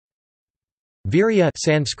Vīrya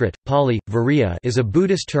Sanskrit, Pali, Vīrya is a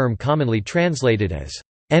Buddhist term commonly translated as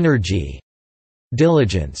energy,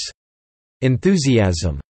 diligence,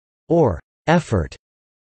 enthusiasm, or effort.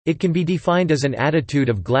 It can be defined as an attitude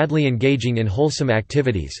of gladly engaging in wholesome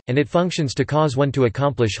activities, and it functions to cause one to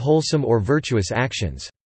accomplish wholesome or virtuous actions.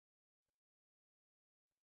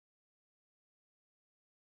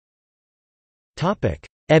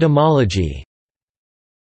 Etymology.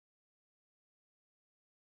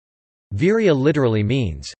 Vīrya literally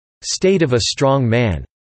means, "state of a strong man",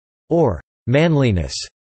 or manliness.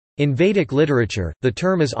 In Vedic literature, the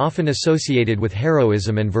term is often associated with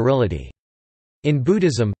heroism and virility. In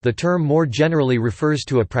Buddhism, the term more generally refers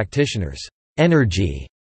to a practitioner's energy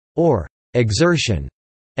or exertion,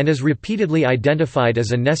 and is repeatedly identified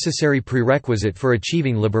as a necessary prerequisite for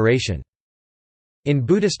achieving liberation. In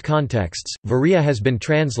Buddhist contexts, Vīrya has been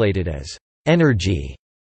translated as energy,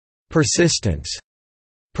 persistence,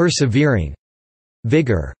 persevering,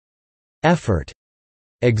 vigor, effort,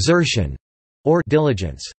 exertion, or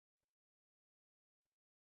diligence.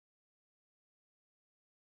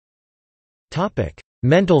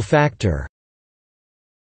 Mental factor.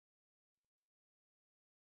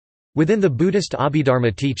 Within the Buddhist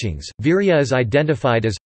Abhidharma teachings, Vīrya is identified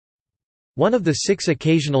as one of the 6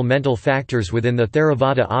 occasional mental factors within the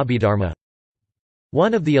Theravada Abhidharma,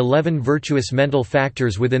 one of the 11 virtuous mental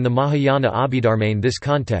factors within the Mahayana Abhidharma. In this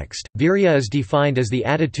context, Vīrya is defined as the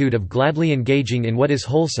attitude of gladly engaging in what is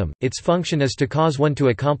wholesome. Its function is to cause one to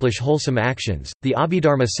accomplish wholesome actions. The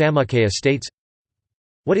Abhidharma Samuccaya states,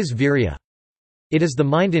 "What is Vīrya? It is the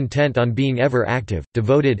mind intent on being ever active,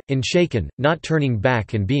 devoted, unshaken, not turning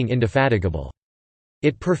back and being indefatigable.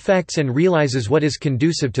 It perfects and realizes what is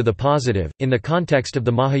conducive to the positive." In the context of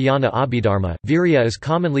the Mahayana Abhidharma, Vīrya is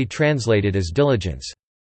commonly translated as diligence.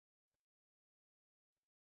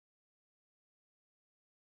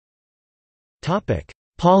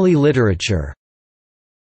 Pali literature.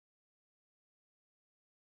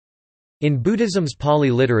 In Buddhism's Pali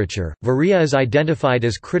literature, Vīrya is identified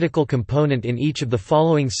as critical component in each of the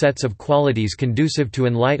following sets of qualities conducive to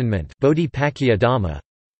enlightenment: Bodhipakkhya Dhamma,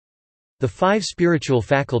 the 5 spiritual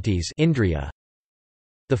faculties Indriya,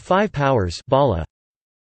 the 5 powers Bala,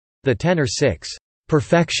 the 10 or 6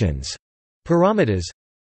 perfections Paramitas,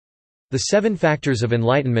 the 7 factors of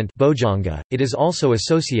enlightenment Bojjhanga. It is also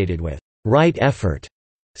associated with right effort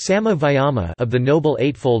Samma Vayama of the Noble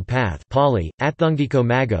Eightfold Path Pali, Atthangiko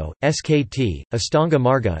Maggo, Skt, Astanga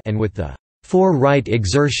Marga, and with the 4 right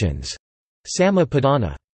exertions Samma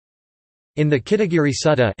Padana. In the Kittagiri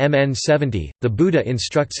Sutta MN 70, the Buddha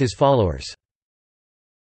instructs his followers,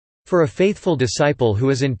 "For a faithful disciple who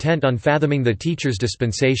is intent on fathoming the teacher's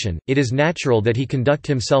dispensation, it is natural that he conduct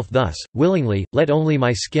himself thus, willingly, let only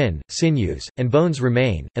my skin, sinews, and bones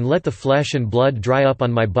remain, and let the flesh and blood dry up on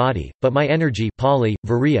my body, but my energy Pali,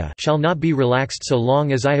 Vīrya, shall not be relaxed so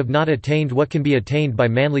long as I have not attained what can be attained by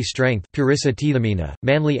manly strength Purissa Tithamina,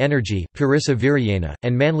 manly energy Purissa Viryena,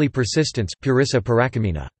 and manly persistence Purissa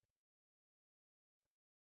Parakamina."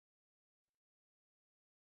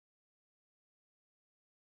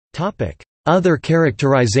 Other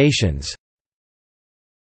characterizations.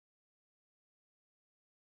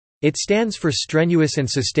 It stands for strenuous and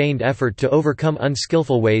sustained effort to overcome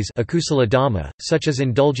unskillful ways akusala dhamma, such as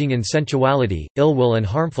indulging in sensuality, ill will and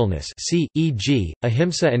harmfulness e.g.,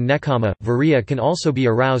 ahimsa and nekama. Vīrya can also be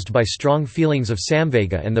aroused by strong feelings of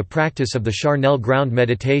samvega and the practice of the charnel ground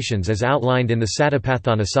meditations as outlined in the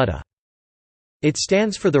Satipatthana Sutta. It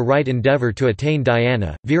stands for the right endeavor to attain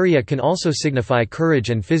dhyana. Vīrya can also signify courage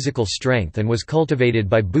and physical strength and was cultivated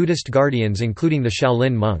by Buddhist guardians including the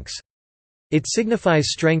Shaolin monks. It signifies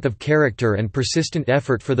strength of character and persistent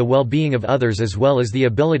effort for the well-being of others as well as the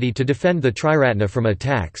ability to defend the triratna from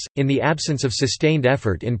attacks. In the absence of sustained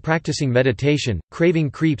effort in practicing meditation, craving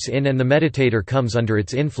creeps in and the meditator comes under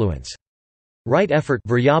its influence. Right effort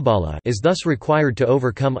is thus required to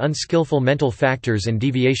overcome unskillful mental factors and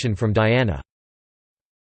deviation from dhyana.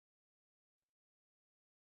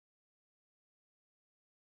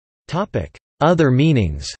 Other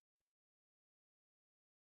meanings.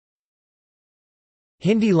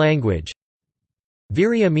 Hindi language.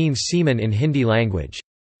 Vīrya means semen in Hindi language.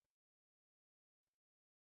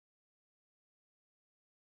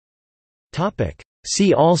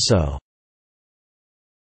 See also: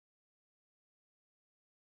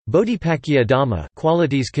 Bodhipakkhya Dhamma,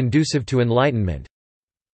 qualities conducive to enlightenment;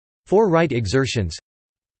 4 right exertions;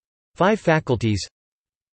 5 faculties;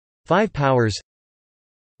 5 powers;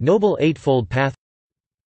 Noble Eightfold Path;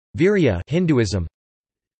 Vīrya, Hinduism;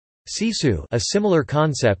 Sisu, a similar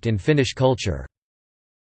concept in Finnish culture.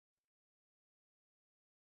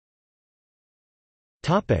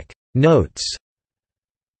 Notes.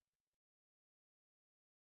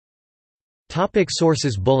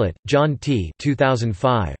 Sources bullet, John T.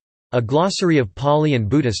 2005. A Glossary of Pali and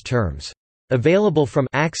Buddhist Terms. Available from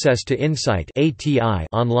Access to Insight (ATI)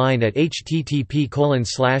 online at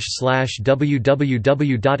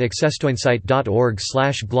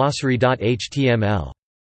http://www.accesstoinsight.org/glossary.html.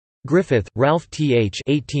 Griffith, Ralph T. H.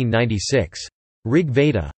 1896. Rig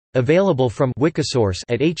Veda. Available from Wikisource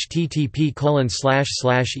at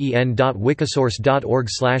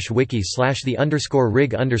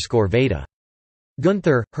http://en.wikisource.org/wiki/the_rig_Veda.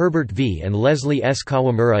 Gunther, Herbert V. and Leslie S.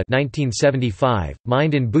 Kawamura 1975,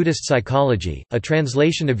 Mind in Buddhist Psychology, a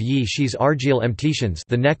translation of Yi Shi's Argyll Emptations,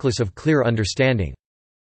 The Necklace of Clear Understanding.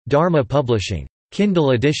 Dharma Publishing.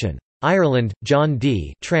 Kindle edition. Ireland, John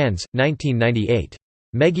D. trans. 1998.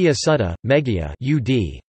 Meghiya Sutta, Meghiya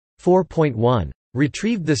ud. 4.1.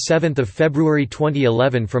 Retrieved 7 February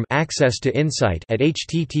 2011 from Access to Insight at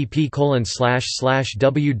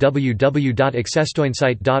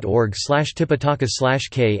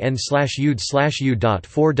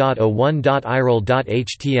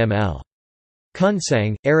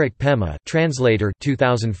Kunsang, Eric Pema, translator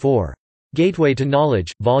 2004. Gateway to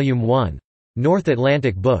Knowledge, Volume 1. North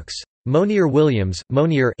Atlantic Books. Monier Williams,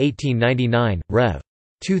 Monier 1899, Rev.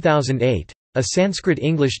 2008. A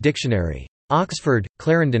Sanskrit-English Dictionary. Oxford,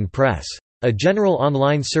 Clarendon Press. A general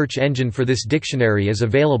online search engine for this dictionary is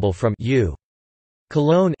available from U.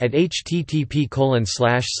 Cologne at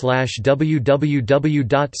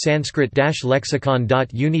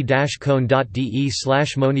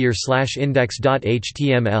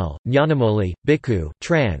Nyanamoli, Bhikkhu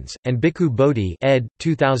trans, and Bhikkhu Bodhi ed.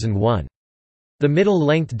 2001. The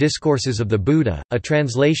Middle-Length Discourses of the Buddha, a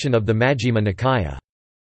translation of the Majjhima Nikaya.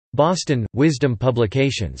 Boston, Wisdom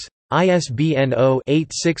Publications. ISBN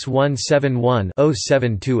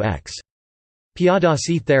 0-86171-072-X.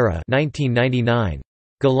 Piyadasi Thera 1999.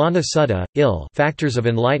 Galana Sutta, Ill. Factors of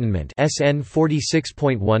Enlightenment SN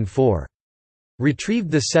 46.14.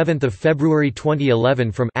 Retrieved 7 February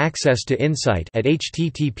 2011 from Access to Insight at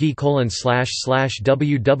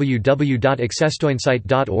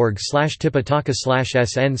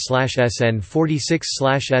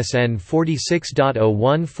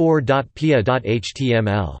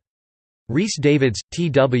Rhys Davids,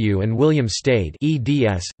 T.W. and William Stade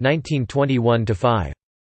eds. 1921-5.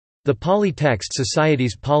 The Pali Text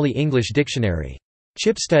Society's Pali-English Dictionary.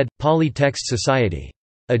 Chipstead, Pali Text Society.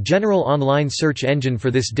 A general online search engine for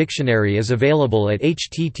this dictionary is available at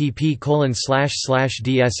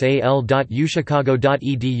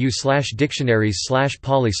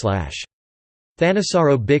http://dsal.uchicago.edu/dictionaries/pali/.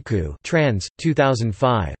 Thanissaro Bhikkhu trans.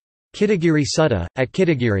 2005. Kitagiri Sutta, at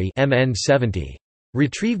Kitagiri MN 70.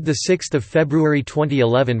 Retrieved 6 February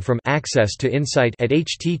 2011 from Access to Insight at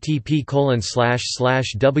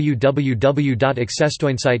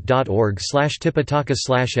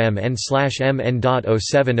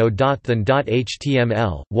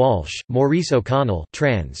Walsh, Maurice O'Connell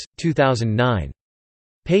trans. 2009.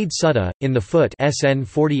 Paid Sutta, in the Foot SN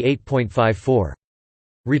 48.54.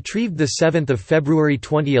 Retrieved 7 February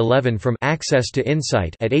 2011 from Access to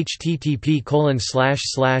Insight at